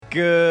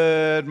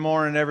Good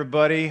morning,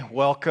 everybody.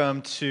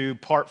 Welcome to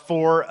part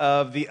 4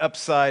 of the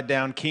Upside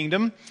Down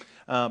Kingdom.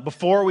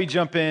 Before we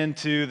jump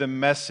into the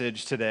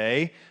message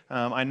today,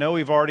 I know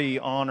we've already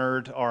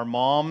honored our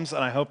moms,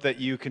 and I hope that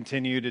you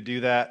continue to do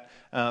that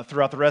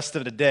throughout the rest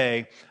of the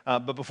day.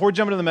 But before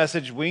jumping to the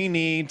message, we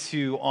need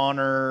to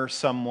honor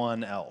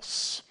someone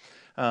else.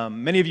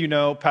 Many of you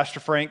know Pastor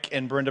Frank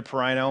and Brenda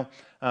Perino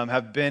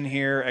have been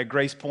here at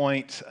Grace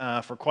Point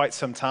for quite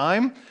some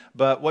time.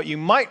 But what you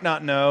might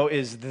not know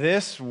is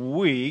this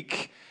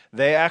week,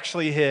 they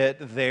actually hit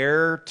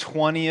their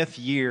 20th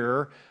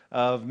year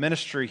of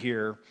ministry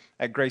here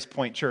at Grace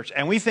Point Church.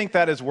 And we think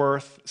that is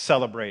worth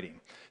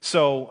celebrating.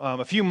 So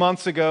a few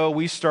months ago,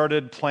 we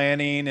started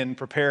planning and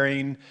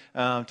preparing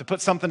to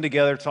put something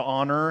together to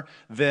honor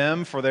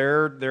them for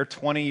their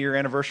 20-year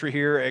anniversary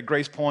here at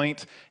Grace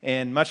Point.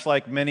 And much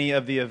like many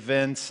of the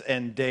events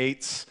and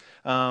dates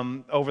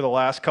over the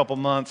last couple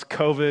months,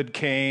 COVID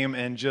came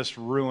and just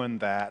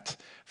ruined that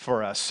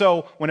for us.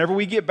 So whenever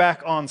we get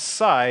back on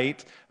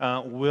site,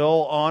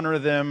 we'll honor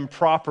them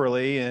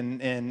properly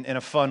and in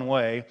a fun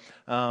way.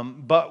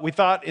 But we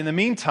thought in the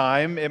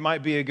meantime, it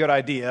might be a good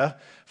idea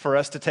for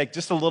us to take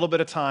just a little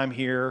bit of time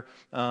here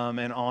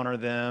and honor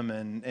them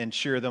and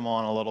cheer them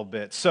on a little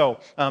bit.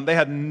 So they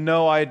had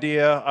no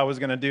idea I was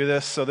going to do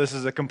this, so this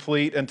is a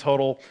complete and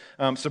total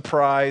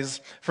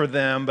surprise for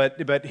them.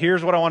 But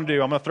here's what I want to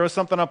do. I'm going to throw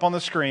something up on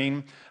the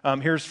screen.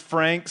 Here's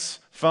Frank's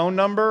phone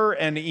number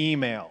and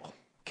email,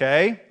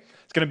 okay?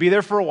 It's going to be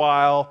there for a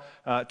while.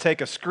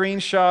 Take a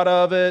screenshot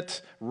of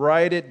it,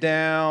 write it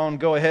down,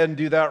 go ahead and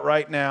do that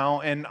right now.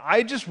 And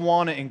I just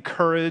want to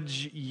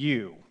encourage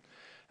you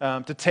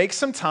to take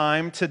some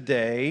time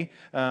today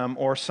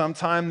or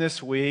sometime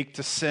this week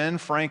to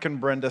send Frank and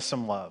Brenda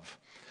some love.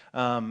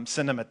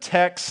 Send them a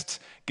text,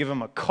 give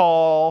them a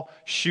call,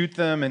 shoot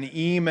them an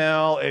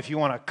email. If you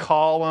want to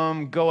call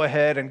them, go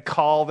ahead and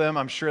call them.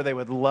 I'm sure they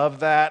would love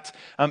that.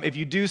 If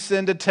you do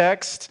send a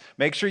text,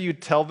 make sure you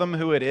tell them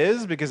who it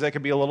is, because that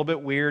could be a little bit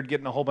weird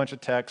getting a whole bunch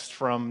of text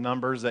from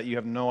numbers that you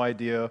have no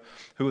idea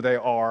who they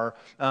are.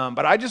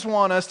 But I just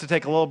want us to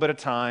take a little bit of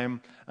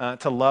time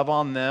to love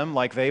on them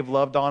like they've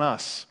loved on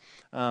us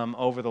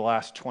over the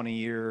last 20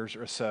 years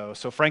or so.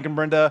 So Frank and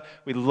Brenda,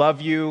 we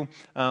love you.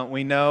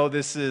 We know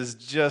this is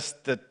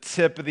just the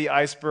tip of the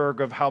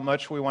iceberg of how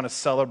much we want to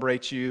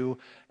celebrate you,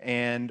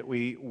 and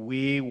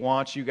we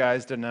want you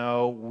guys to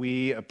know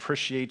we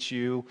appreciate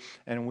you,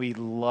 and we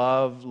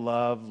love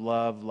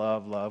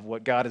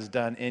what God has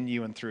done in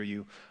you and through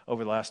you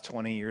over the last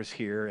 20 years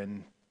here,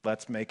 and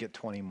let's make it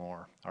 20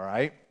 more, all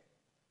right?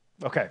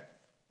 Okay.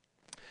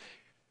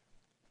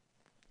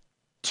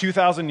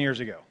 2,000 years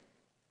ago,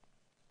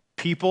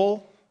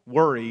 people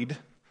worried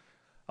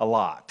a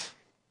lot.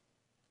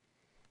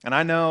 And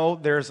I know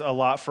there's a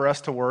lot for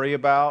us to worry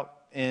about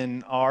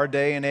in our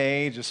day and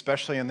age,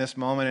 especially in this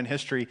moment in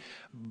history,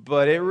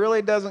 but it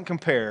really doesn't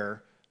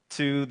compare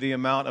to the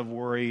amount of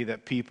worry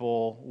that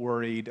people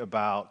worried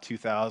about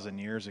 2,000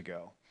 years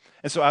ago.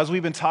 And so as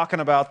we've been talking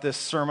about this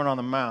Sermon on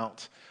the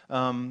Mount,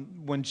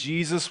 when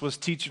Jesus was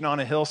teaching on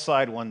a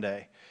hillside one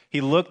day,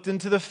 he looked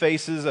into the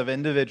faces of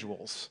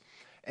individuals,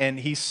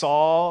 and he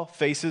saw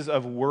faces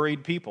of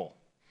worried people.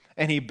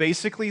 And he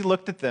basically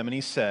looked at them and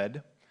he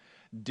said,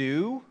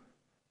 "Do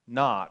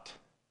not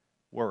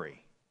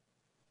worry."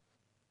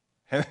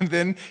 And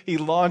then he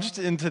launched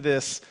into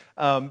this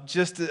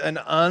just an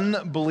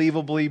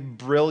unbelievably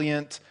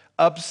brilliant,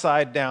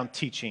 upside-down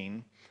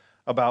teaching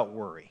about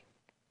worry.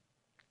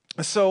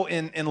 So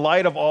in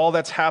light of all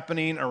that's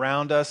happening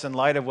around us, in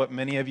light of what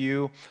many of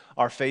you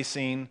are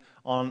facing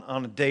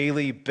on a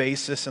daily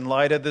basis, in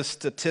light of the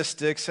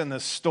statistics and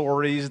the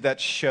stories that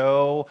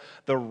show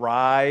the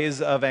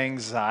rise of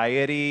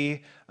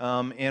anxiety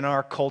in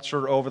our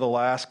culture over the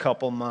last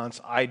couple months,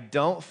 I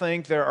don't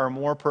think there are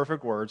more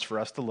perfect words for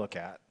us to look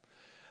at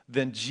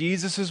than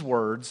Jesus'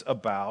 words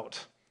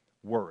about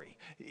worry.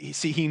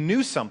 See, he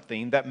knew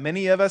something that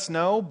many of us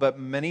know, but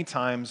many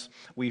times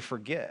we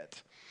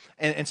forget.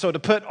 And so to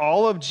put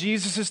all of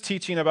Jesus'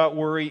 teaching about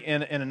worry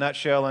in a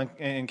nutshell,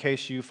 in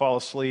case you fall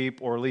asleep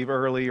or leave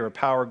early or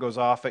power goes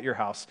off at your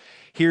house,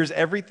 here's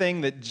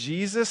everything that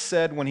Jesus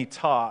said when he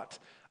taught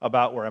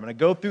about worry. I'm going to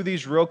go through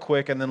these real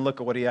quick and then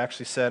look at what he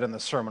actually said in the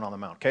Sermon on the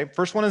Mount. Okay,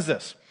 first one is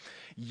this.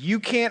 You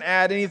can't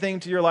add anything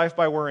to your life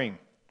by worrying.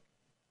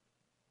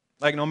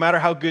 Like, no matter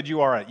how good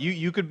you are at it,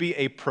 you could be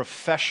a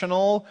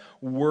professional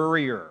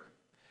worrier.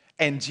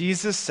 And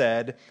Jesus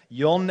said,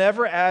 you'll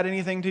never add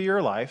anything to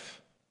your life,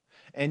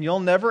 and you'll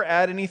never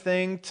add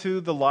anything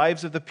to the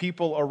lives of the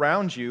people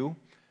around you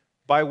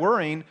by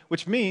worrying,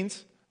 which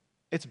means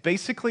it's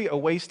basically a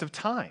waste of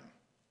time.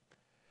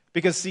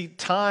 Because, see,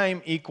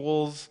 time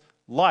equals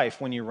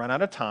life. When you run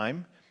out of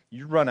time,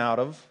 you run out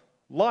of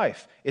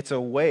life. It's a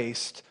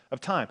waste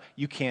of time.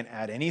 You can't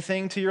add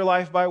anything to your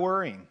life by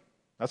worrying.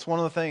 That's one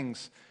of the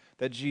things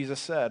that Jesus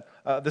said.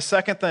 The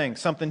second thing,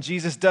 something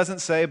Jesus doesn't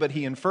say, but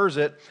he infers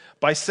it,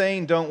 by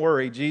saying don't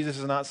worry, Jesus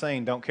is not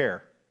saying don't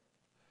care.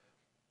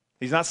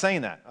 He's not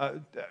saying that.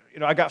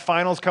 I got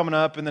finals coming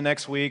up in the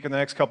next week, in the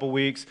next couple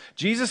weeks.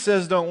 Jesus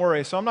says don't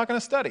worry, so I'm not going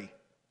to study.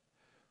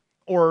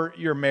 Or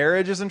your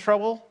marriage is in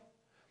trouble,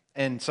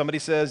 and somebody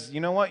says,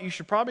 you know what, you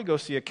should probably go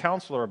see a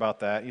counselor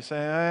about that. You say,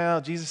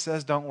 well, Jesus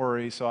says don't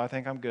worry, so I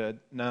think I'm good.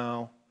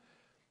 No.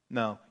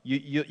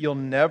 You'll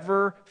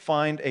never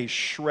find a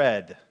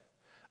shred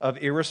of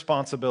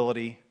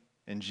irresponsibility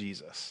in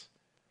Jesus.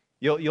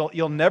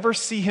 You'll never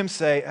see him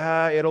say,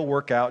 it'll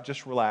work out,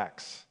 just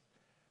relax.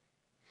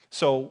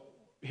 So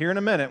here in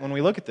a minute, when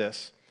we look at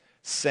this,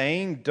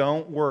 saying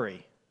don't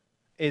worry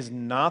is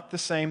not the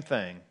same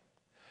thing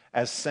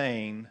as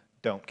saying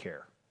don't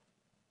care.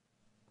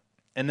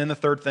 And then the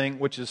third thing,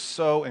 which is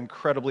so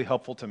incredibly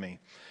helpful to me,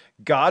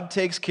 God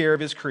takes care of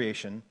his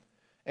creation,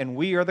 and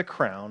we are the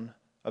crown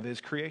of his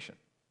creation.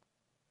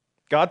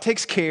 God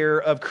takes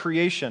care of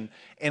creation,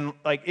 and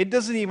it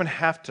doesn't even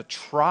have to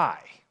try.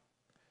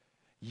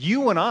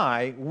 You and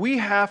I, we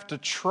have to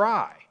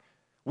try.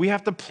 We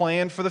have to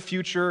plan for the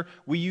future.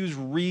 We use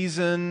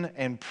reason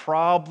and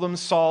problem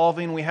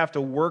solving. We have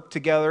to work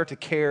together to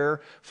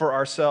care for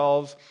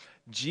ourselves.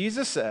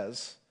 Jesus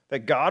says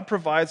that God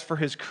provides for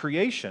his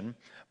creation,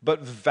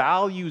 but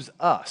values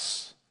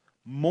us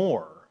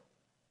more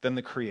than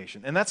the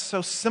creation. And that's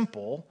so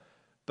simple,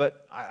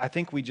 but I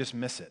think we just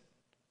miss it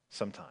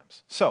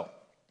sometimes. So,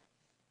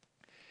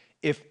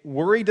 if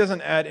worry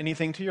doesn't add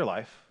anything to your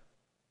life,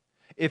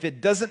 if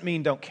it doesn't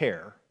mean don't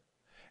care,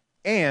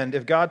 and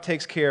if God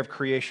takes care of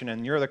creation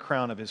and you're the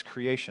crown of his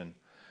creation,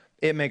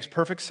 it makes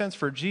perfect sense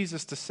for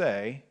Jesus to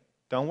say,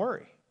 don't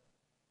worry.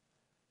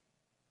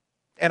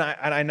 And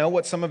I know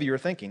what some of you are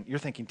thinking. You're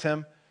thinking,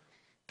 Tim,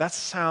 that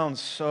sounds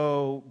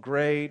so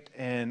great,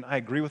 and I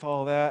agree with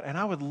all that, and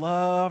I would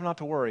love not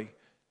to worry.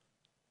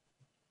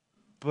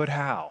 But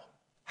how?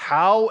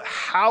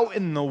 How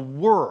in the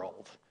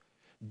world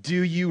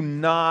do you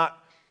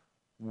not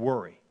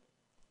worry?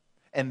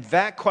 And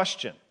that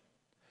question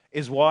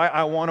is why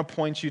I want to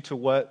point you to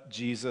what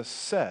Jesus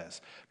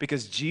says.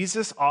 Because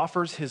Jesus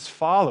offers his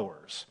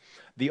followers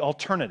the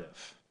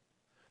alternative,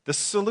 the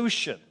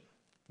solution,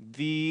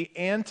 the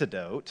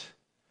antidote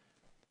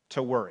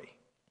to worry.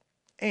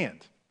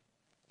 And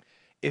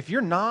if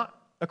you're not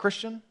a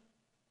Christian,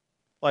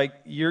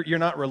 you're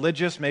not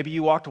religious, maybe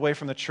you walked away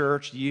from the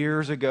church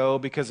years ago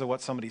because of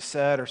what somebody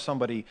said or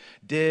somebody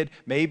did.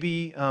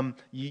 Maybe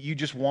you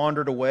just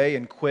wandered away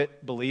and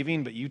quit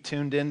believing, but you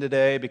tuned in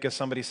today because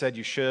somebody said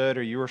you should,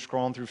 or you were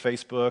scrolling through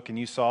Facebook and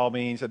you saw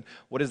me and you said,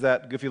 what is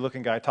that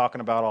goofy-looking guy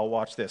talking about? I'll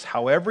watch this.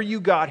 However you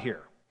got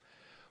here,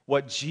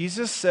 what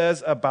Jesus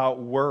says about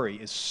worry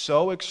is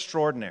so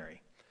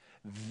extraordinary.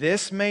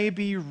 This may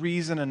be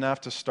reason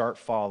enough to start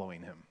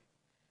following him.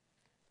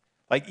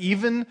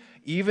 Even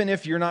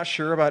if you're not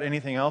sure about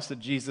anything else that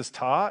Jesus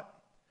taught,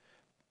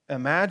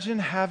 imagine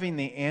having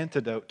the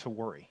antidote to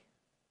worry.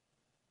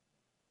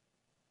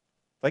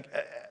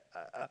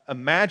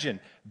 Imagine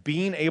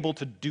being able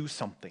to do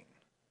something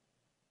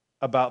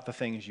about the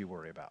things you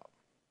worry about.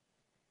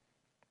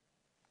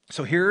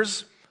 So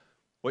here's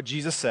what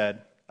Jesus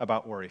said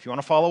about worry. If you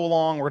want to follow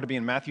along, we're going to be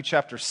in Matthew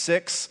chapter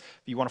 6. If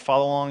you want to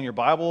follow along on your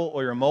Bible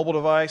or your mobile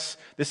device,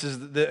 this is,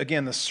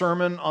 again, the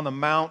Sermon on the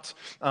Mount.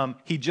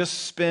 He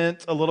just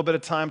spent a little bit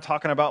of time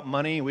talking about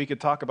money. We could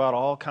talk about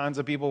all kinds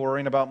of people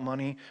worrying about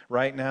money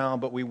right now,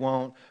 but we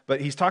won't. But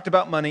he's talked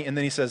about money, and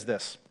then he says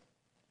this.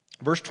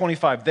 Verse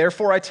 25,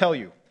 therefore I tell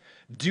you,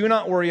 do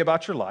not worry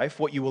about your life,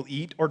 what you will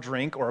eat or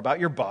drink, or about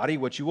your body,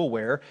 what you will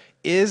wear.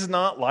 Is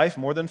not life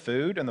more than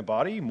food, and the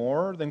body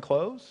more than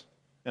clothes?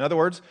 In other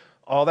words,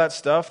 all that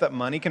stuff that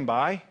money can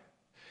buy,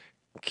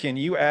 can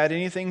you add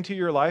anything to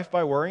your life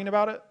by worrying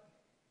about it?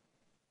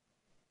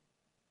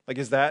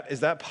 Is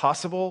that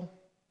possible?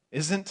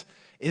 Isn't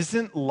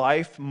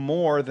life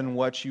more than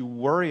what you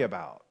worry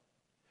about?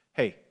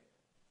 Hey,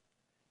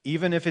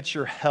 even if it's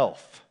your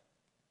health,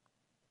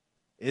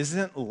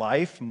 isn't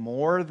life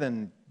more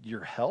than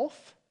your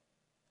health?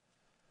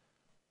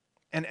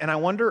 And I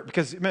wonder,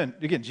 because,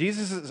 again,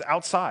 Jesus is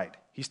outside.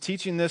 He's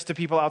teaching this to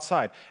people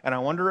outside. And I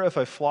wonder if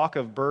a flock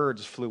of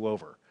birds flew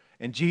over.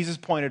 And Jesus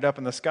pointed up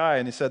in the sky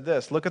and he said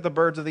this, look at the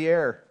birds of the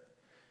air.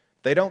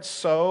 They don't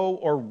sow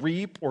or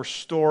reap or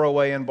store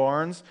away in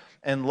barns,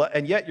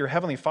 and yet your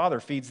heavenly Father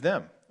feeds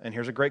them. And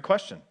here's a great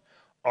question.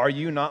 Are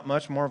you not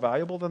much more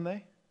valuable than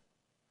they?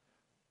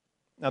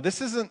 Now, this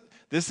isn't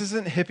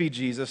hippie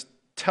Jesus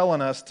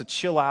telling us to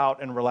chill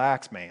out and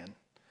relax, man.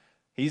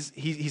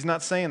 He's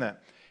not saying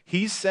that.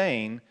 He's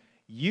saying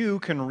you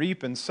can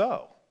reap and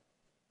sow.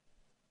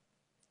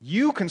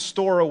 You can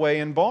store away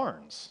in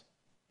barns.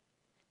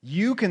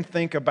 You can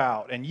think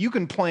about and you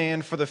can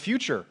plan for the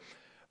future.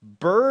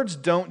 Birds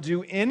don't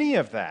do any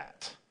of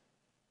that.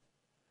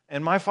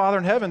 And my Father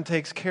in heaven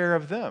takes care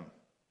of them.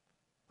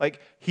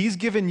 He's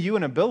given you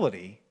an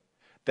ability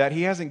that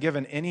he hasn't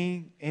given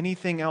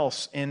anything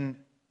else in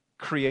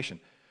creation.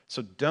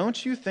 So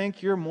don't you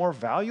think you're more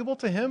valuable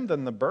to him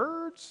than the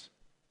birds?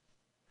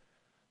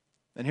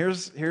 And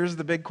here's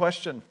the big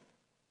question.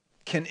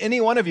 Can any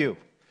one of you,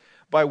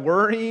 by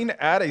worrying,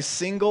 add a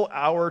single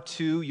hour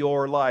to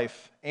your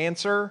life?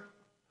 Answer,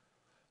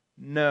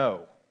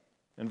 no.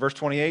 In verse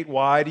 28,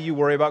 why do you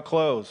worry about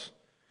clothes?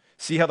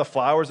 See how the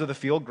flowers of the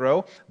field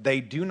grow?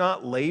 They do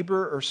not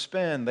labor or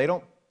spin. They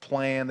don't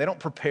plan. They don't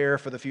prepare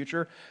for the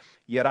future.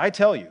 Yet I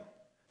tell you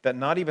that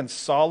not even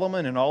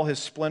Solomon in all his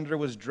splendor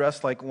was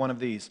dressed like one of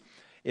these.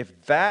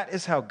 If that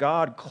is how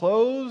God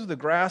clothes the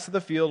grass of the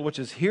field, which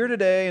is here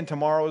today and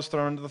tomorrow is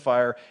thrown into the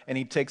fire, and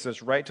he takes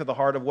us right to the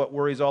heart of what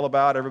worry's all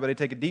about, everybody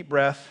take a deep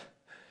breath.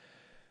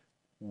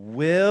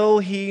 Will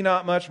he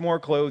not much more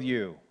clothe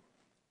you?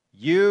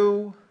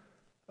 You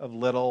of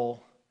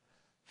little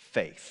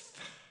faith.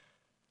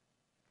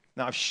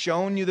 Now, I've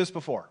shown you this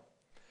before,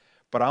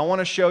 but I want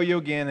to show you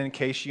again in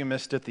case you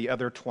missed it the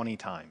other 20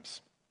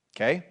 times,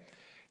 okay?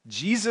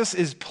 Jesus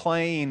is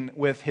playing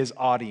with his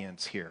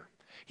audience here.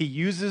 He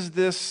uses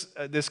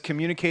this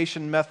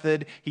communication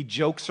method. He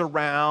jokes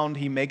around.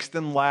 He makes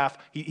them laugh.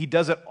 He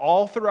does it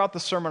all throughout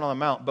the Sermon on the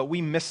Mount, but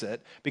we miss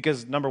it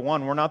because, number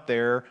one, we're not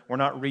there. We're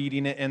not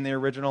reading it in the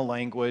original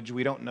language.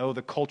 We don't know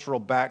the cultural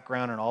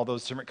background and all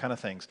those different kind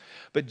of things.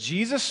 But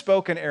Jesus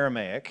spoke in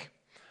Aramaic.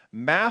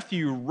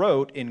 Matthew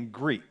wrote in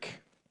Greek.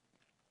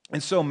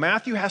 And so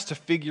Matthew has to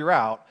figure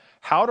out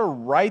how to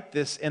write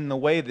this in the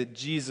way that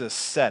Jesus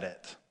said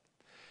it.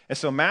 And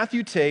so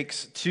Matthew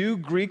takes two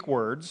Greek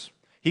words,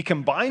 he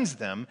combines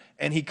them,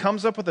 and he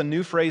comes up with a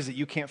new phrase that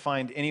you can't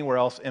find anywhere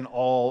else in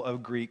all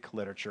of Greek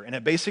literature. And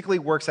it basically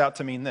works out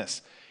to mean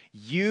this: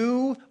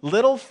 you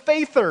little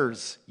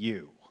faithers,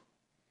 you.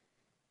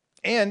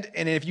 And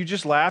if you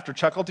just laughed or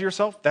chuckled to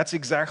yourself, that's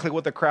exactly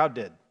what the crowd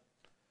did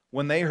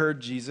when they heard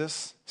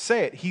Jesus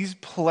say it. He's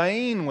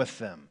playing with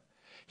them.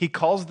 He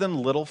calls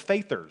them little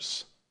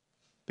faithers.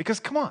 Because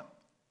come on,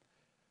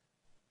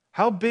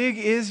 how big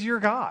is your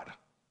God?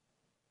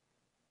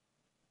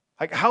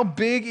 Like, how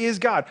big is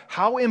God?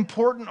 How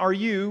important are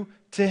you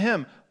to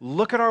him?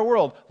 Look at our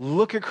world.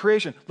 Look at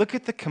creation. Look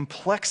at the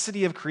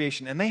complexity of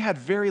creation. And they had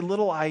very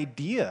little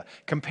idea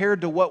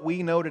compared to what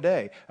we know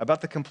today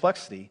about the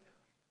complexity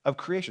of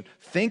creation.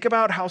 Think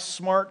about how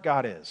smart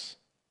God is.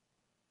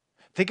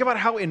 Think about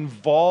how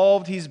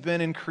involved he's been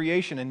in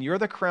creation, and you're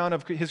the crown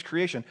of his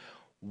creation.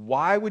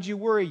 Why would you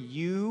worry?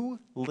 You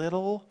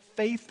little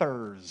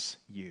faithers,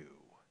 you.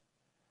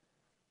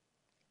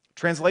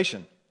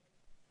 Translation: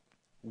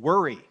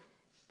 worry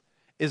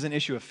is an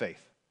issue of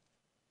faith.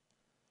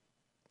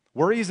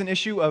 Worry is an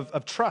issue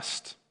of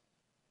trust.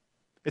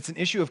 It's an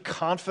issue of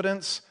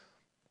confidence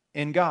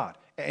in God.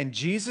 And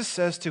Jesus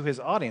says to his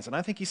audience, and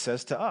I think he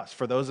says to us,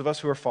 for those of us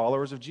who are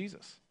followers of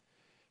Jesus,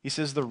 he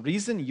says, the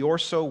reason you're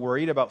so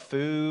worried about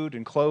food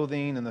and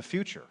clothing and the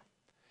future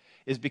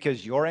is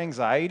because your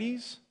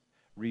anxieties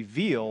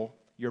reveal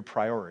your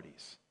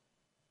priorities.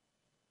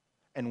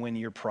 And when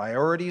your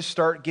priorities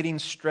start getting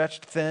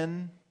stretched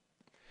thin,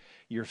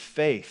 your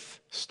faith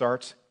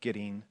starts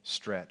getting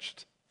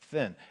stretched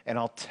thin. And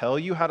I'll tell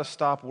you how to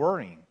stop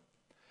worrying.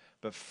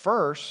 But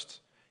first,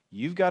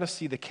 you've got to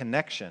see the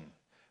connection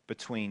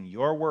between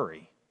your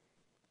worry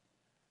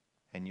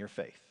and your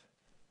faith.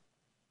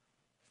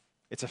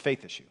 It's a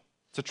faith issue.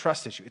 It's a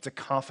trust issue. It's a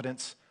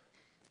confidence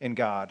in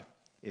God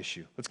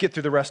issue. Let's get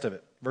through the rest of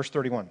it. Verse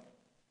 31.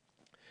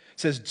 It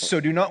says, so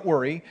do not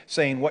worry,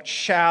 saying, what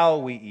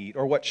shall we eat,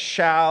 or what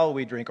shall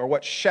we drink, or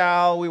what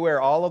shall we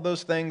wear? All of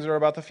those things are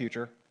about the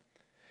future.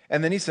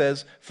 And then he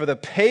says, for the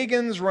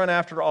pagans run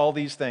after all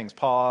these things.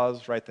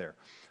 Pause right there.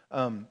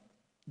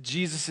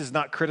 Jesus is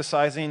not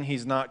criticizing,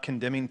 he's not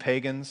condemning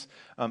pagans.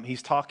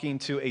 He's talking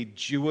to a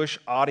Jewish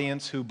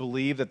audience who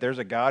believe that there's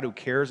a God who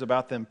cares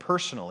about them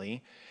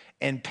personally.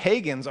 And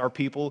pagans are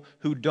people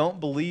who don't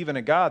believe in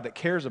a God that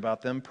cares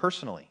about them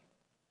personally.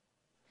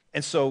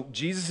 And so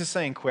Jesus is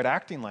saying, quit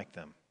acting like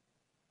them.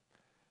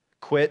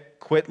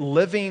 Quit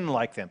living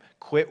like them.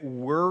 Quit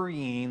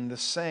worrying the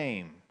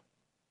same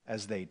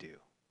as they do.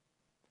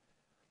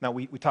 Now,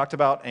 we talked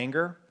about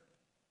anger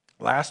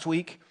last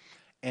week,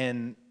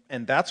 and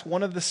that's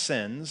one of the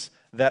sins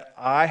that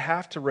I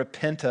have to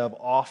repent of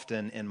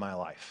often in my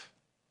life.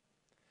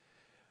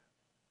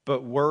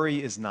 But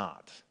worry is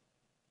not.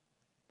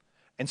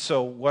 And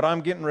so what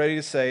I'm getting ready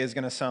to say is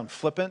going to sound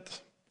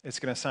flippant. It's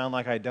going to sound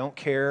like I don't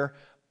care,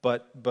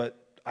 but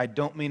I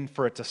don't mean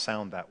for it to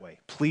sound that way.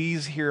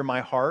 Please hear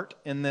my heart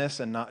in this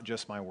and not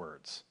just my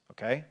words,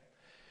 okay?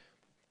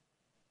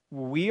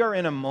 We are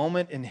in a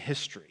moment in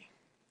history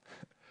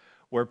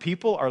where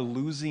people are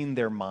losing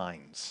their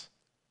minds.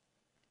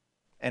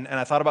 And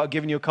I thought about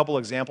giving you a couple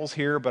examples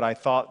here, but I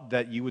thought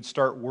that you would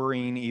start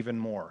worrying even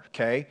more,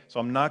 okay? So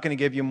I'm not going to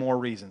give you more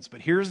reasons.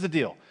 But here's the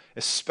deal,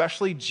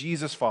 especially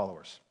Jesus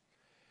followers.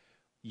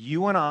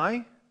 You and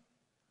I,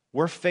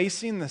 we're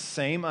facing the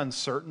same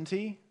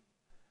uncertainty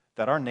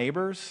that our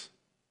neighbors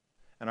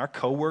and our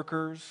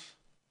coworkers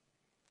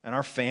and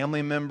our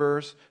family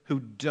members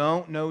who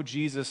don't know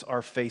Jesus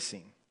are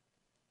facing.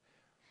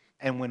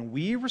 And when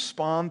we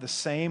respond the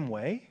same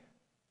way,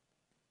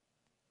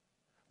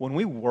 when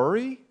we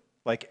worry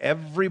like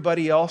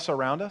everybody else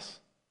around us,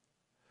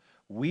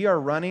 we are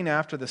running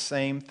after the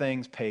same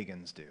things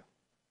pagans do.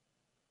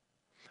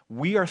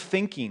 We are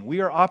thinking,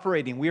 we are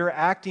operating, we are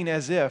acting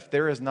as if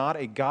there is not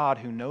a God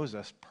who knows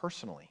us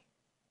personally.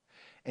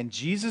 And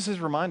Jesus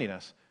is reminding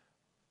us,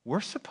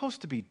 we're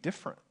supposed to be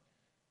different.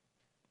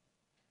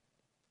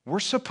 We're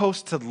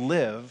supposed to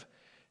live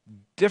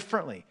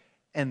differently.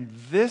 And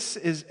this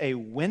is a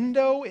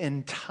window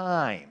in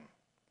time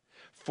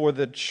for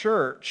the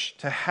church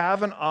to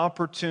have an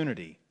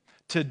opportunity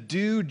to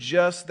do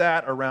just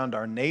that around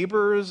our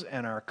neighbors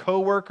and our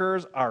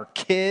coworkers, our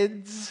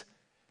kids,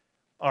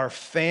 our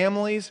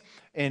families,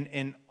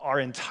 and our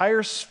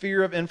entire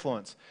sphere of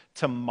influence,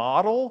 to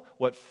model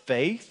what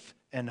faith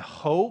and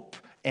hope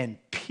and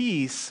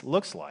peace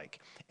looks like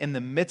in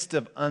the midst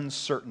of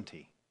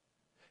uncertainty.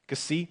 Because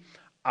see,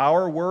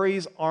 our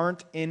worries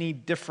aren't any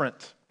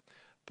different,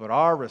 but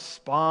our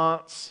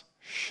response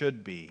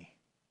should be.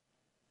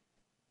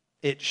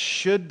 It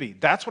should be.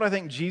 That's what I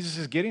think Jesus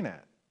is getting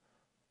at.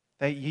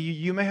 That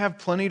you may have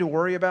plenty to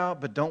worry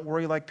about, but don't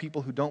worry like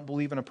people who don't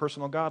believe in a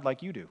personal God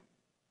like you do.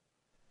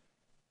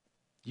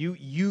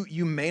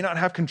 You may not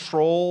have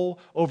control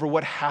over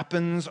what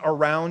happens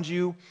around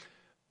you,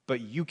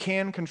 but you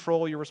can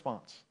control your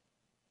response.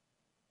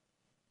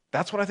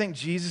 That's what I think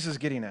Jesus is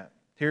getting at.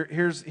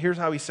 Here's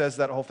how he says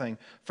that whole thing.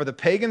 For the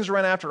pagans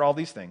run after all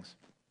these things,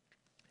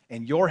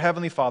 and your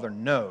heavenly Father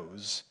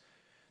knows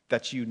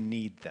that you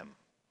need them.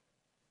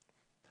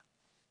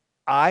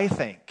 I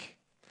think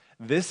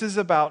this is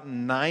about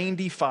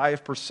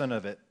 95%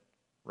 of it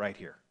right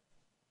here.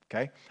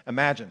 Okay?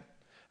 Imagine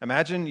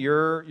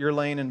you're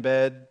laying in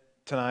bed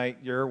tonight,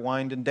 you're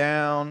winding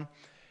down,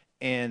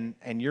 and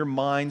your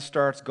mind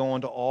starts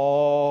going to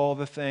all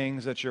the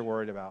things that you're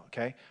worried about,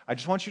 okay? I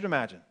just want you to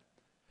imagine.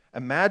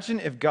 Imagine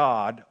if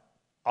God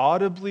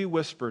audibly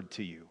whispered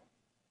to you,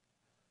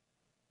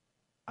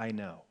 I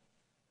know.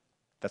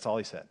 That's all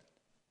he said.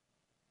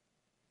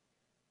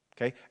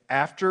 Okay?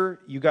 After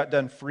you got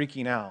done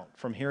freaking out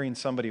from hearing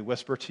somebody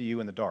whisper to you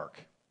in the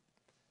dark,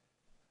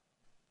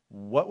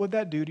 what would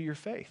that do to your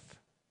faith?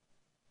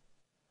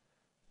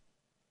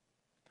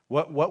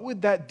 What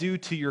would that do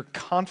to your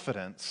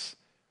confidence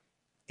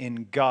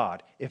in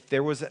God if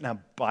there was an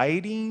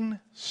abiding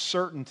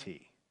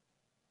certainty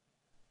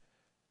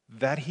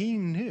that he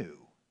knew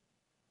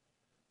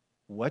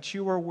what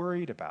you were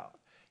worried about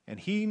and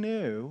he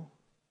knew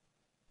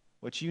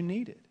what you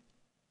needed?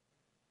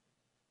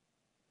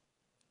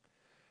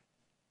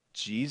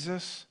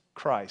 Jesus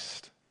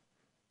Christ,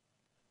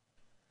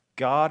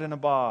 God in a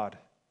bod,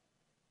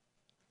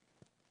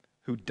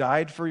 who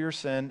died for your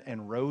sin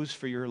and rose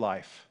for your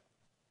life,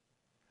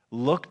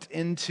 looked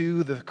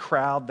into the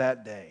crowd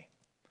that day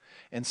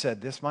and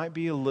said, this might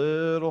be a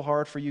little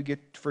hard for you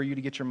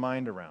to get your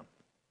mind around.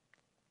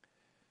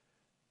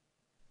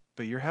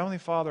 But your Heavenly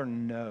Father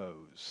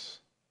knows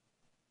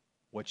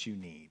what you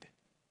need.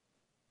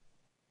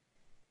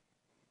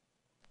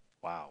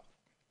 Wow.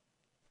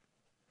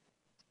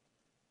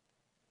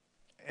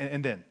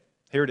 And then,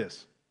 here it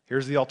is.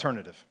 Here's the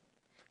alternative.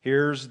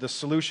 Here's the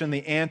solution,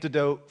 the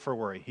antidote for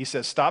worry. He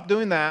says, stop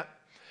doing that,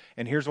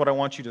 and here's what I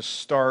want you to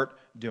start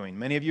doing.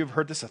 Many of you have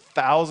heard this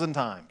 1,000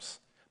 times,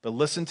 but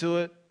listen to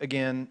it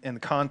again in the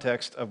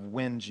context of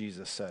when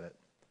Jesus said it.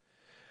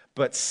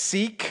 But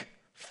seek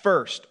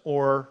first,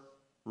 or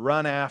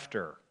run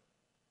after.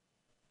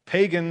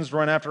 Pagans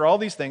run after all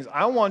these things.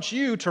 I want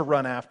you to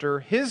run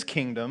after his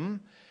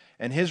kingdom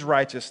and his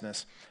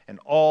righteousness, and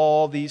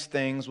all these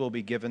things will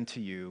be given to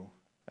you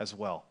as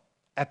well.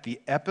 At the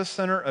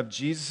epicenter of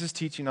Jesus'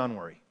 teaching on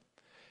worry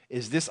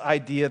is this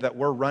idea that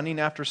we're running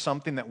after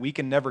something that we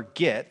can never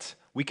get,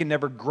 we can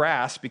never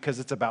grasp because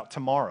it's about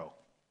tomorrow.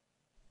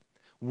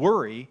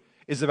 Worry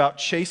is about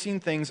chasing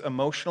things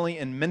emotionally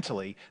and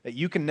mentally that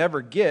you can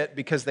never get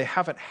because they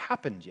haven't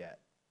happened yet.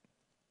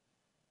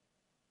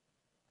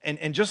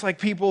 And just like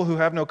people who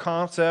have no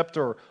concept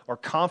or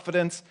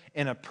confidence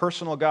in a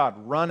personal God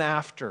run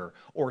after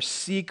or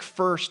seek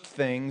first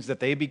things that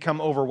they become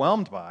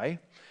overwhelmed by,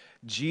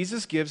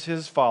 Jesus gives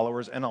his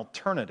followers an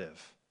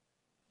alternative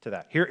to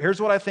that.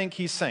 Here's what I think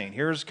he's saying.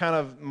 Here's kind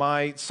of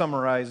my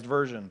summarized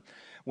version.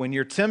 When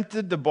you're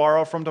tempted to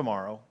borrow from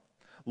tomorrow,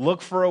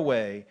 look for a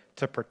way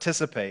to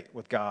participate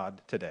with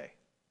God today.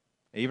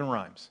 It even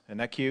rhymes. Isn't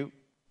that cute?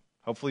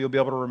 Hopefully you'll be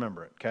able to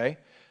remember it, okay?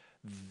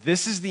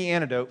 This is the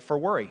antidote for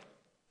worry.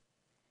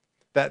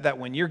 That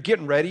when you're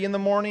getting ready in the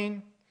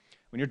morning,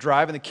 when you're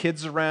driving the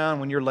kids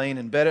around, when you're laying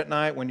in bed at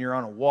night, when you're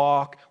on a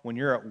walk, when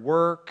you're at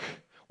work,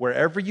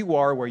 wherever you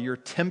are, where you're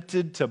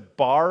tempted to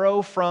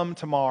borrow from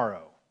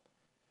tomorrow,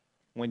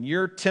 when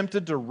you're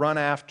tempted to run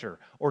after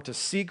or to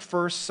seek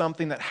first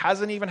something that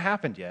hasn't even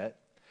happened yet,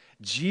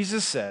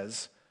 Jesus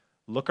says,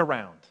 look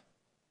around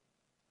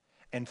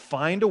and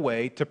find a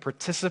way to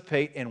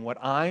participate in what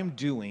I'm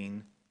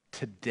doing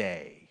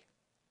today,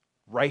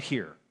 right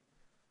here.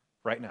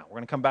 Right now. We're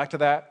going to come back to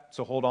that,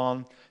 so hold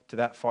on to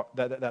that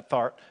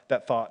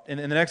thought. And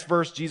in the next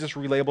verse, Jesus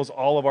relabels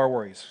all of our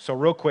worries. So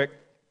real quick,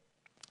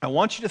 I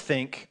want you to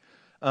think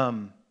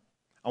of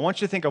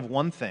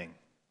one thing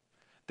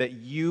that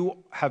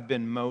you have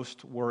been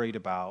most worried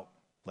about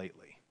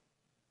lately,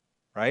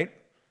 right?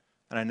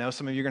 And I know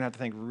some of you are going to have to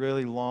think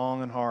really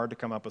long and hard to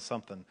come up with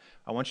something.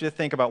 I want you to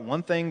think about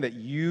one thing that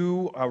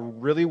you are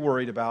really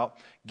worried about.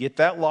 Get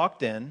that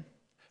locked in,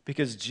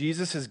 because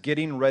Jesus is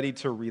getting ready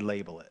to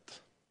relabel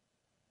it.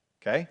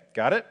 Okay,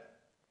 got it?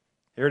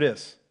 Here it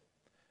is.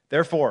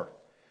 Therefore,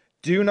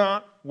 do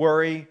not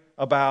worry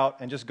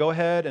about, and just go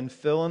ahead and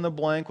fill in the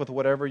blank with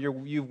whatever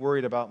you've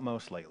worried about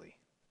most lately.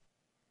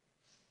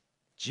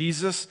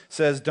 Jesus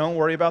says, don't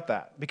worry about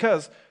that.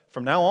 Because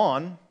from now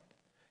on,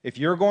 if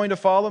you're going to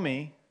follow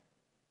me,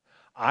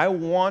 I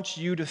want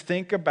you to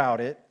think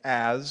about it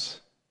as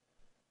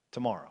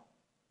tomorrow.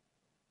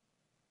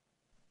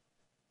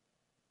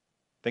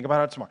 Think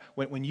about it tomorrow.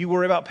 When you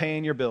worry about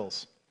paying your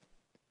bills,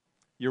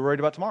 you're worried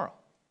about tomorrow.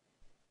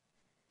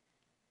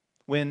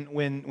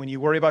 When you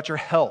worry about your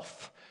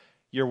health,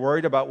 you're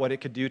worried about what it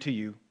could do to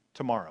you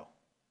tomorrow.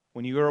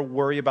 When you are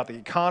worried about the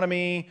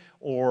economy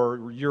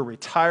or your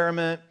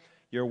retirement,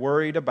 you're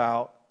worried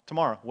about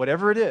tomorrow.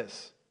 Whatever it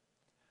is,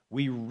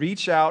 we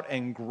reach out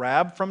and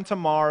grab from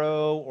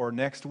tomorrow or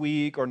next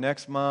week or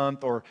next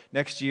month or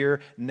next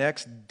year,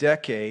 next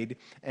decade,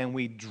 and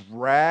we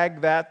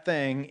drag that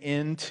thing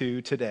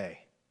into today.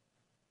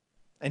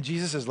 And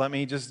Jesus says, let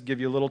me just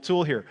give you a little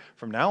tool here.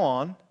 From now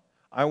on,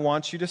 I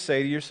want you to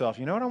say to yourself,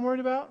 you know what I'm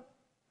worried about?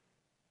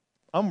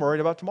 I'm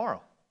worried about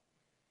tomorrow.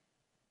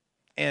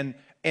 And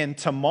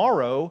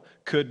tomorrow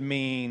could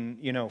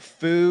mean,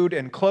 food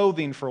and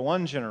clothing for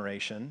one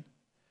generation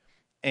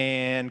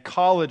and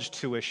college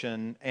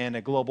tuition and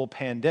a global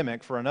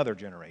pandemic for another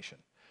generation.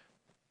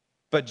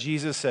 But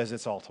Jesus says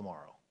it's all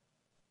tomorrow.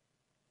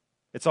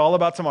 It's all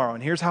about tomorrow.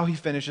 And here's how he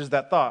finishes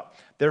that thought.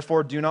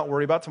 Therefore, do not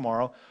worry about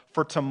tomorrow,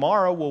 for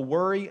tomorrow will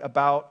worry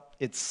about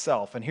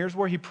itself. And here's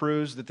where he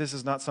proves that this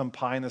is not some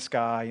pie in the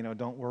sky,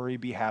 don't worry,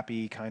 be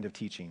happy kind of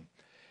teaching.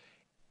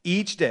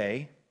 Each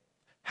day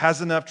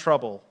has enough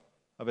trouble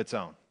of its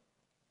own.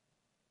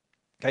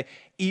 Okay?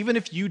 Even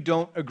if you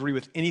don't agree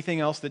with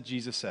anything else that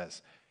Jesus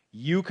says,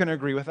 you can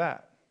agree with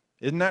that.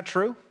 Isn't that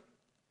true?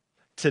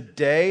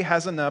 Today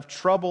has enough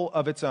trouble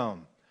of its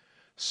own.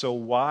 So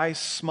why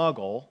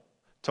smuggle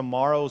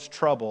tomorrow's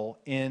trouble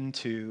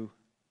into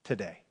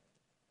today?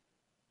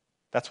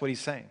 That's what he's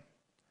saying.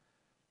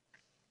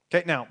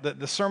 Okay, now,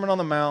 the Sermon on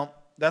the Mount,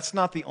 that's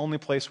not the only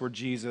place where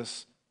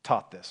Jesus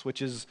taught this,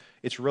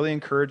 it's really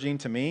encouraging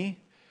to me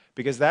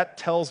because that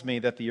tells me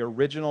that the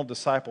original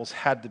disciples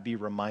had to be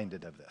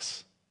reminded of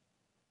this.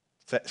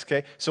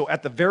 Okay, so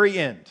at the very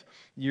end,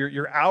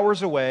 you're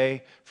hours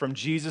away from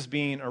Jesus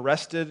being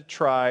arrested,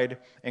 tried,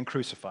 and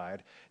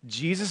crucified.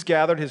 Jesus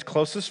gathered his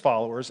closest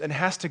followers and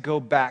has to go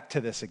back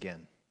to this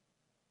again.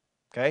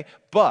 Okay,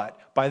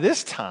 but by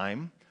this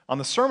time, on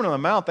the Sermon on the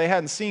Mount, they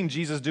hadn't seen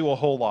Jesus do a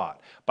whole lot.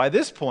 By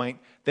this point,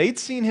 they'd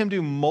seen him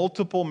do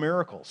multiple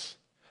miracles.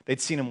 They'd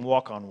seen him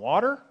walk on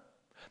water.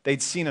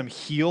 They'd seen him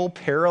heal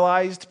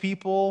paralyzed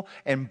people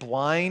and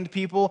blind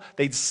people.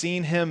 They'd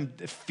seen him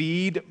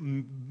feed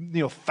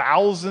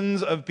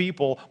thousands of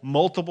people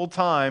multiple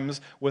times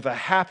with a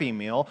happy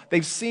meal.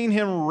 They've seen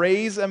him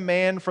raise a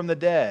man from the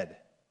dead,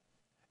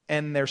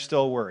 and they're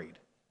still worried.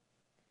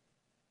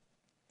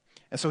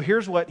 And so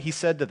here's what he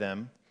said to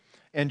them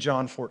in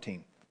John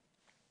 14.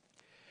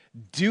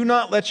 Do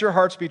not let your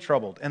hearts be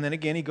troubled. And then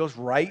again, he goes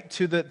right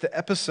to the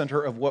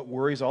epicenter of what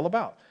worry is all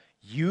about.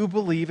 You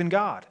believe in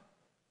God.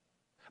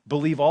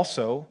 Believe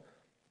also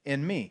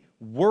in me.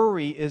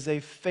 Worry is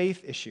a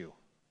faith issue.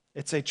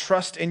 It's a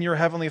trust in your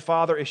Heavenly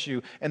Father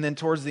issue. And then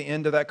towards the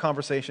end of that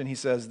conversation, he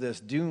says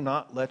this, do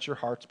not let your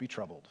hearts be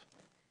troubled.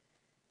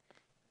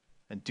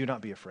 And do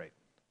not be afraid.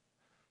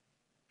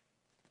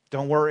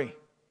 Don't worry.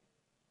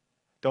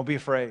 Don't be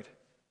afraid.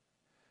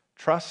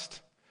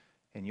 Trust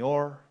in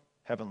your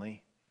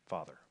Heavenly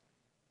Father.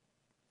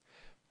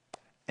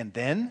 And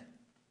then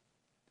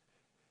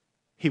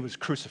he was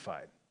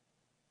crucified.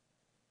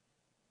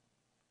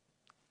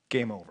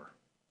 Game over.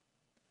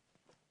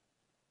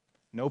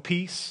 No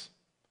peace,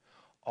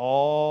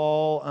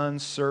 all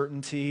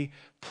uncertainty,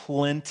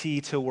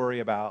 plenty to worry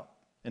about.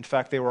 In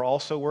fact, they were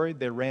also worried.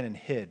 They ran and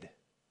hid.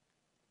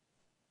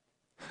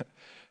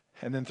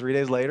 And then 3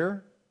 days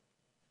later,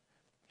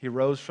 he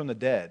rose from the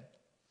dead.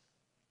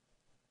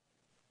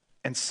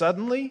 And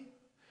suddenly,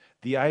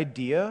 the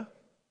idea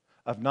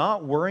of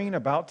not worrying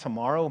about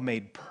tomorrow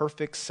made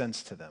perfect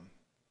sense to them.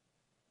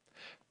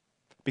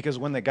 Because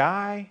when the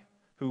guy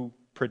who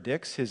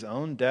predicts his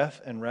own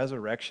death and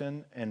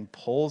resurrection and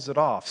pulls it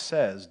off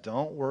says,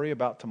 don't worry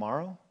about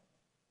tomorrow,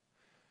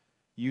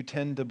 you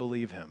tend to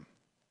believe him.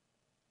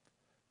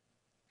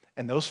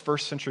 And those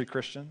first century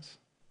Christians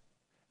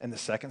and the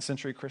second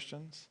century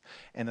Christians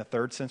and the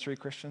third century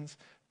Christians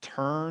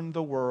turned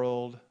the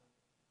world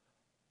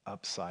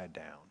upside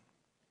down.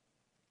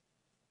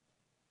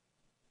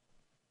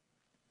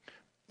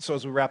 So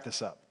as we wrap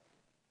this up,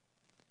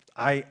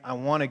 I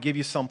want to give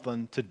you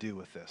something to do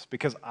with this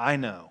because I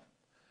know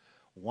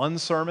one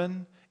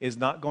sermon is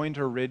not going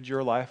to rid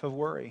your life of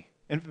worry.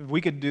 And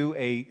we could do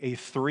a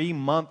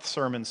 3-month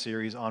sermon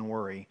series on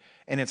worry,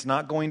 and it's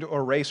not going to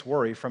erase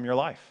worry from your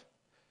life.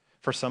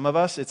 For some of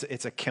us,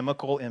 it's a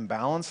chemical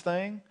imbalance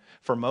thing.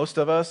 For most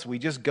of us, we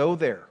just go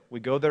there. We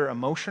go there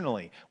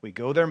emotionally. We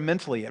go there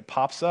mentally. It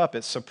pops up.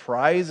 It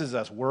surprises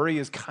us. Worry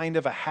is kind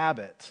of a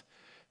habit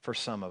for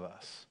some of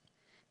us.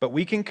 But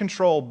we can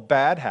control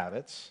bad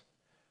habits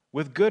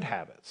with good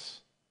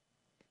habits.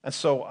 And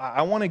so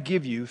I want to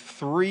give you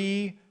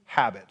 3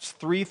 habits,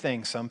 3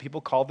 things, some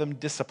people call them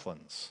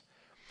disciplines,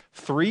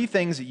 3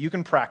 things that you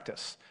can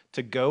practice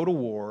to go to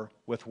war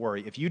with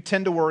worry. If you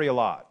tend to worry a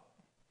lot,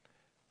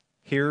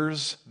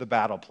 here's the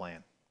battle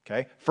plan.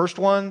 Okay? First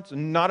one,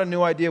 not a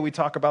new idea. We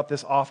talk about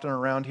this often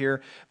around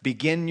here.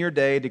 Begin your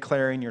day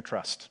declaring your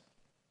trust.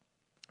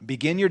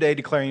 Begin your day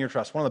declaring your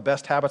trust. One of the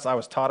best habits I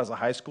was taught as a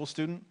high school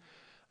student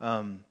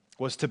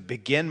was to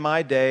begin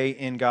my day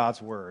in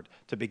God's Word,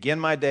 to begin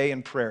my day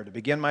in prayer, to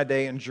begin my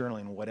day in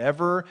journaling,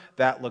 whatever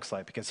that looks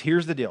like. Because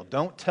here's the deal.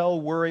 Don't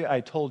tell worry I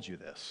told you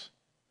this.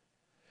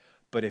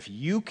 But if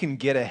you can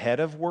get ahead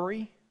of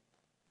worry,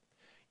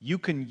 you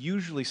can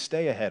usually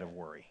stay ahead of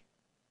worry.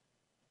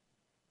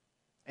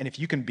 And if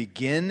you can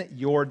begin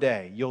your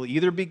day, you'll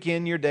either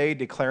begin your day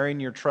declaring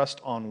your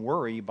trust on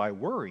worry by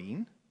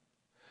worrying,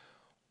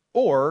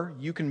 or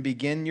you can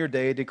begin your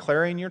day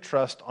declaring your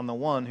trust on the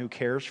one who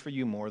cares for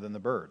you more than the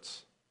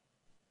birds.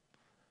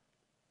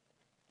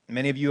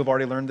 Many of you have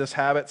already learned this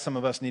habit. Some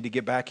of us need to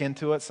get back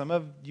into it. Some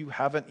of you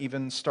haven't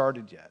even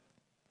started yet.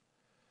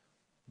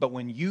 But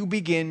when you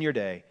begin your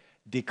day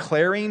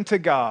declaring to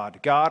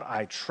God, God,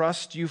 I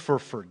trust you for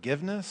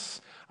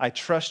forgiveness. I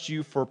trust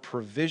you for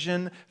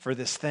provision for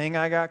this thing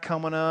I got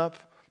coming up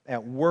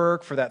at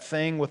work, for that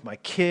thing with my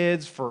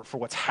kids, for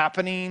what's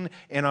happening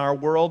in our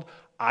world.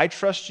 I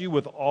trust you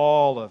with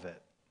all of it.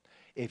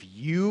 If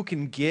you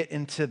can get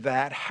into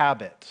that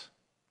habit,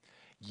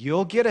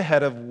 you'll get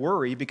ahead of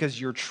worry because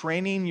you're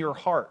training your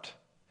heart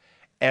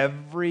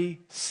every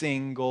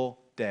single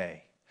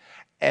day.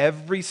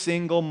 Every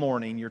single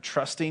morning, you're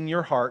trusting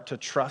your heart to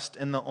trust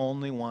in the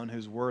only one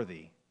who's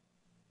worthy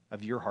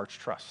of your heart's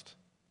trust.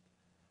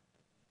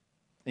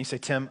 And you say,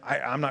 Tim,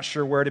 I'm not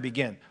sure where to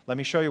begin. Let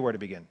me show you where to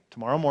begin.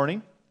 Tomorrow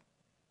morning,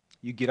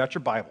 you get out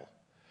your Bible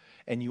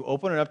and you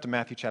open it up to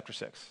Matthew chapter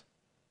 6.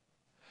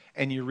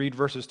 And you read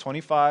verses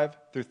 25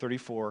 through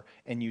 34,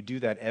 and you do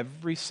that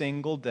every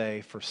single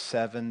day for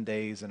 7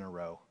 days in a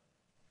row.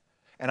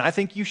 And I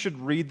think you should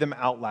read them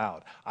out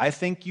loud. I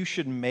think you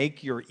should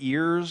make your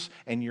ears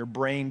and your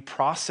brain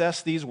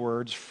process these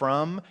words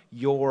from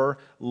your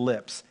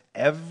lips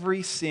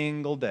every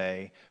single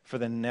day for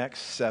the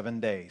next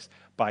 7 days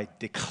by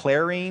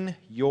declaring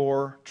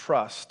your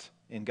trust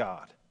in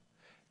God.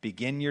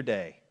 Begin your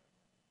day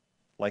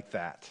like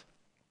that.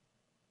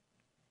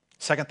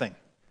 Second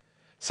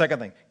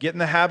thing, get in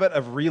the habit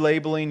of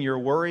relabeling your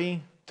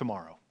worry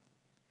tomorrow.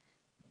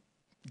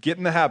 Get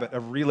in the habit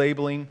of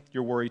relabeling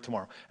your worry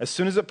tomorrow. As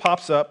soon as it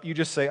pops up, you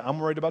just say, I'm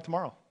worried about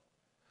tomorrow.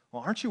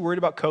 Well, aren't you worried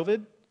about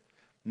COVID?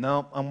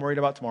 No, I'm worried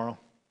about tomorrow.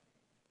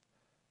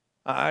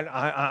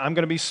 I'm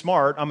going to be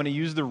smart. I'm going to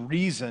use the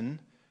reason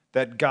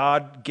that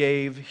God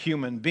gave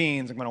human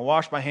beings. I'm going to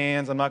wash my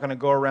hands. I'm not going to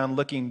go around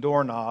licking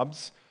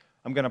doorknobs.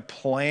 I'm going to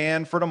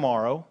plan for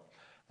tomorrow,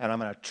 and I'm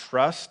going to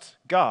trust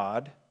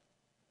God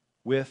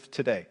with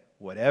today.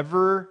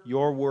 Whatever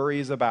your worry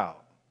is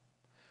about,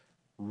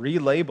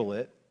 relabel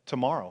it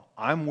tomorrow.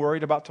 I'm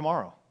worried about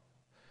tomorrow.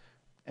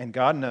 And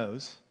God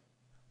knows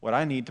what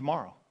I need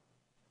tomorrow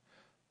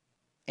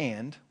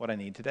and what I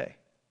need today.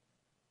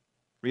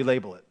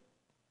 Relabel it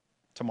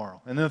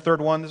tomorrow. And then the third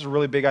one, this is a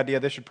really big idea.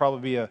 This should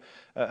probably be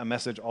a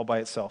message all by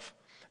itself.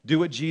 Do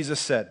what Jesus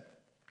said.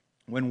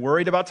 When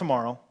worried about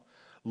tomorrow,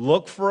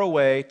 look for a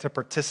way to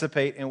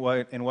participate in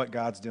what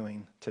God's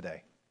doing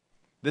today.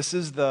 This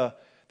is the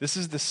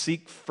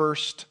seek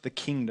first the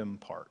kingdom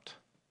part.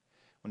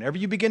 Whenever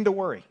you begin to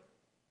worry,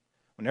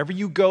 whenever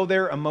you go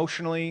there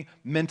emotionally,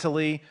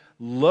 mentally,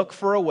 look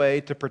for a way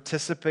to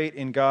participate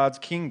in God's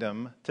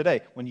kingdom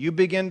today. When you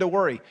begin to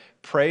worry,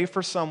 pray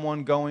for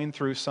someone going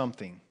through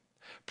something.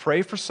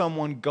 Pray for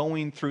someone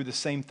going through the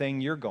same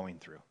thing you're going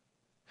through.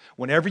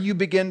 Whenever you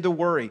begin to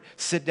worry,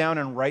 sit down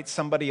and write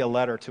somebody a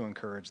letter to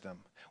encourage them.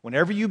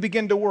 Whenever you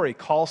begin to worry,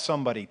 call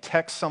somebody,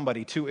 text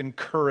somebody to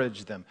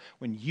encourage them.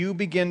 When you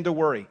begin to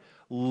worry,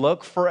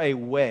 look for a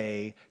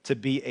way to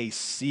be a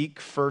seek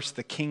first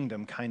the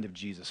kingdom kind of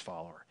Jesus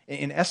follower.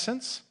 In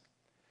essence,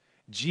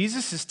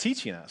 Jesus is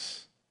teaching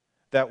us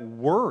that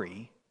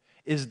worry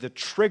is the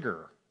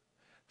trigger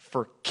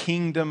for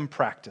kingdom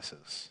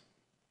practices.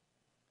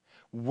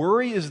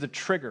 Worry is the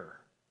trigger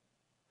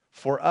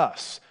for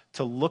us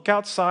to look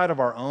outside of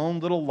our own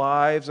little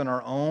lives and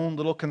our own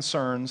little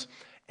concerns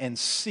and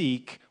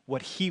seek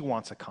what He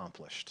wants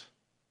accomplished,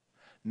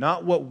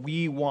 not what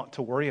we want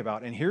to worry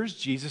about. And here's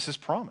Jesus'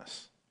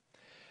 promise.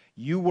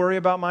 You worry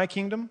about my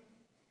kingdom,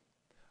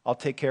 I'll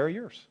take care of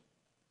yours.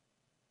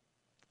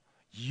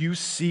 You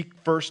seek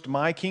first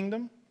my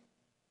kingdom,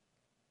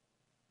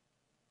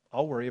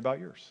 I'll worry about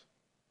yours.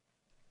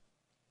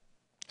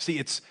 See,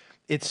 it's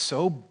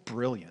so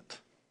brilliant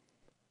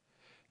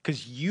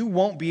because you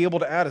won't be able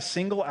to add a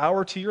single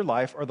hour to your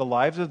life or the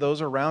lives of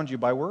those around you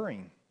by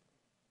worrying.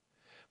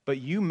 But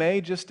you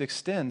may just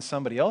extend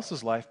somebody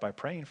else's life by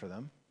praying for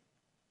them.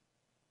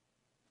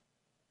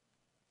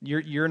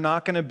 You're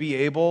not going to be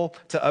able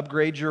to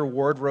upgrade your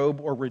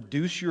wardrobe or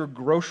reduce your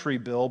grocery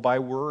bill by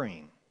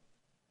worrying.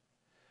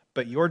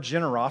 But your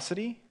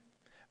generosity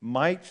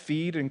might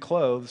feed and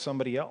clothe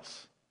somebody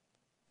else.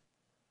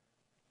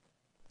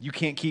 You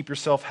can't keep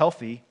yourself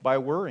healthy by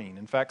worrying.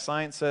 In fact,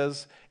 science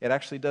says it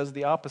actually does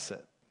the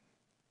opposite.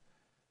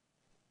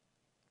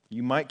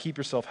 You might keep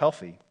yourself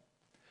healthy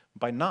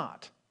by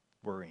not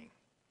worrying.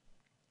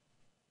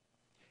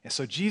 And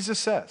so Jesus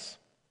says,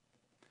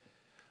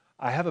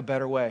 I have a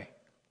better way.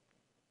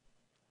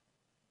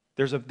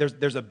 There's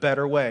a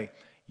better way.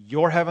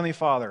 Your Heavenly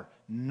Father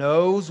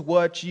knows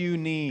what you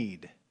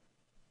need.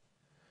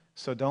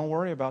 So don't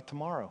worry about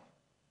tomorrow.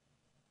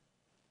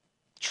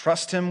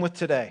 Trust Him with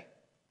today.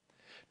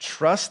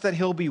 Trust that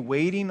He'll be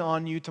waiting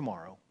on you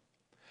tomorrow.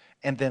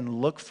 And then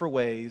look for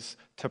ways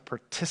to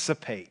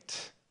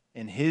participate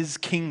in His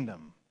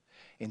kingdom,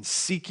 in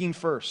seeking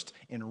first,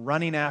 in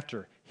running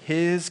after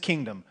His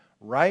kingdom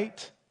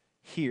right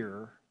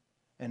here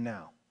and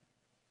now,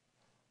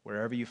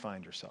 wherever you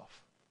find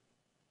yourself.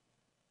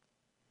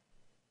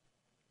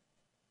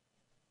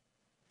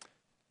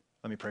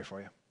 Let me pray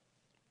for you.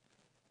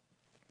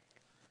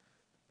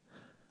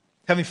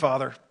 Heavenly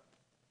Father,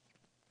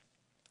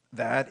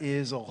 that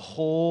is a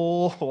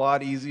whole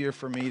lot easier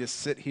for me to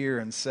sit here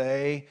and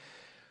say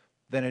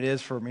than it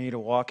is for me to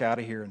walk out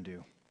of here and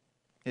do.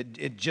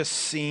 It just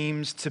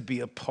seems to be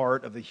a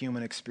part of the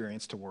human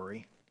experience to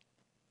worry.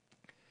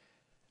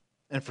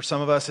 And for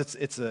some of us,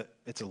 it's a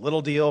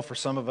little deal. For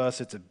some of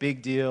us, it's a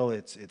big deal.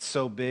 It's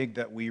so big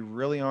that we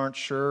really aren't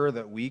sure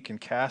that we can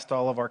cast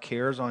all of our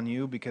cares on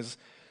you because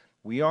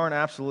we aren't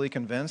absolutely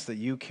convinced that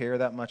you care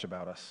that much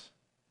about us.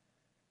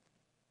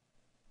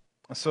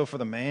 And so for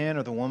the man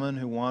or the woman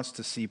who wants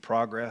to see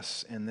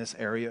progress in this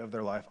area of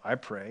their life, I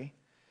pray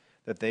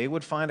that they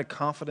would find a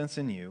confidence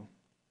in you,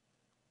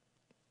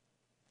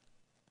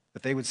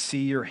 that they would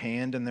see your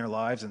hand in their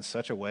lives in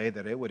such a way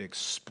that it would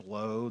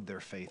explode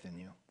their faith in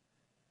you.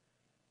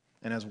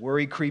 And as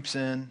worry creeps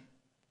in,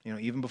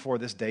 even before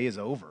this day is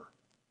over,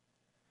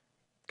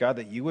 God,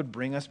 that you would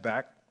bring us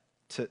back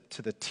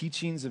to the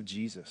teachings of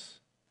Jesus,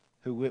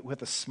 who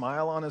with a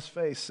smile on his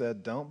face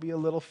said, don't be a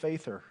little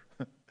faither.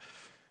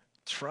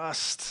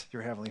 Trust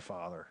your Heavenly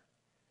Father.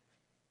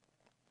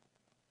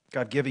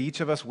 God, give each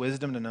of us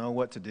wisdom to know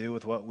what to do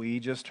with what we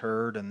just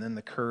heard and then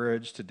the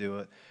courage to do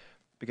it.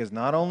 Because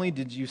not only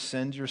did you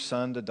send your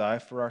Son to die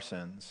for our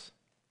sins,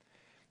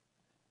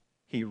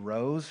 He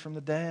rose from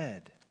the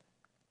dead.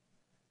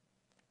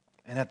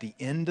 And at the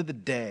end of the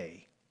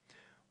day,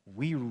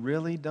 we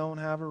really don't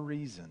have a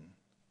reason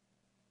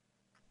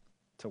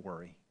to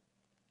worry.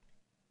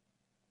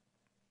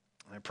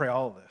 And I pray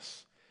all of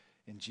this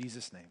in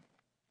Jesus' name.